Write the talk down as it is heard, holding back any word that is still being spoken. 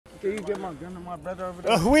Can you give my gun to my brother over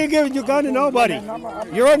there? We ain't giving your gun to nobody.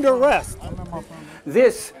 You're under arrest.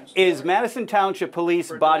 This is Madison Township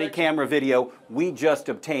Police body camera video we just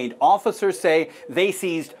obtained. Officers say they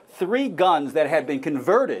seized 3 guns that had been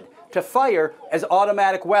converted to fire as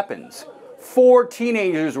automatic weapons. 4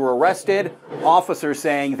 teenagers were arrested. Officers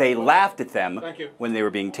saying they laughed at them when they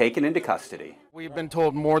were being taken into custody. We've been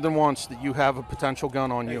told more than once that you have a potential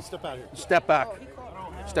gun on you. Step out here. Step back.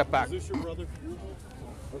 Step back. Is this your brother?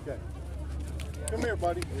 Okay. Come here,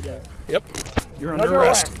 buddy. Yep. You're under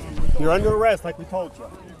arrest. You're under arrest, like we told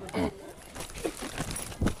you.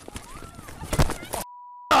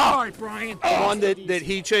 All right, Brian. The one that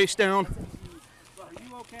he chased down. Are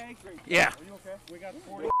you okay? Yeah. Are you okay? We got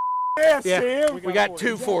 40. Yeah. We got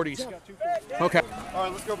 2 40s. Okay. All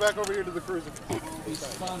right, let's go back over here to the cruiser.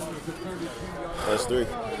 That's 3.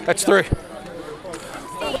 That's 3.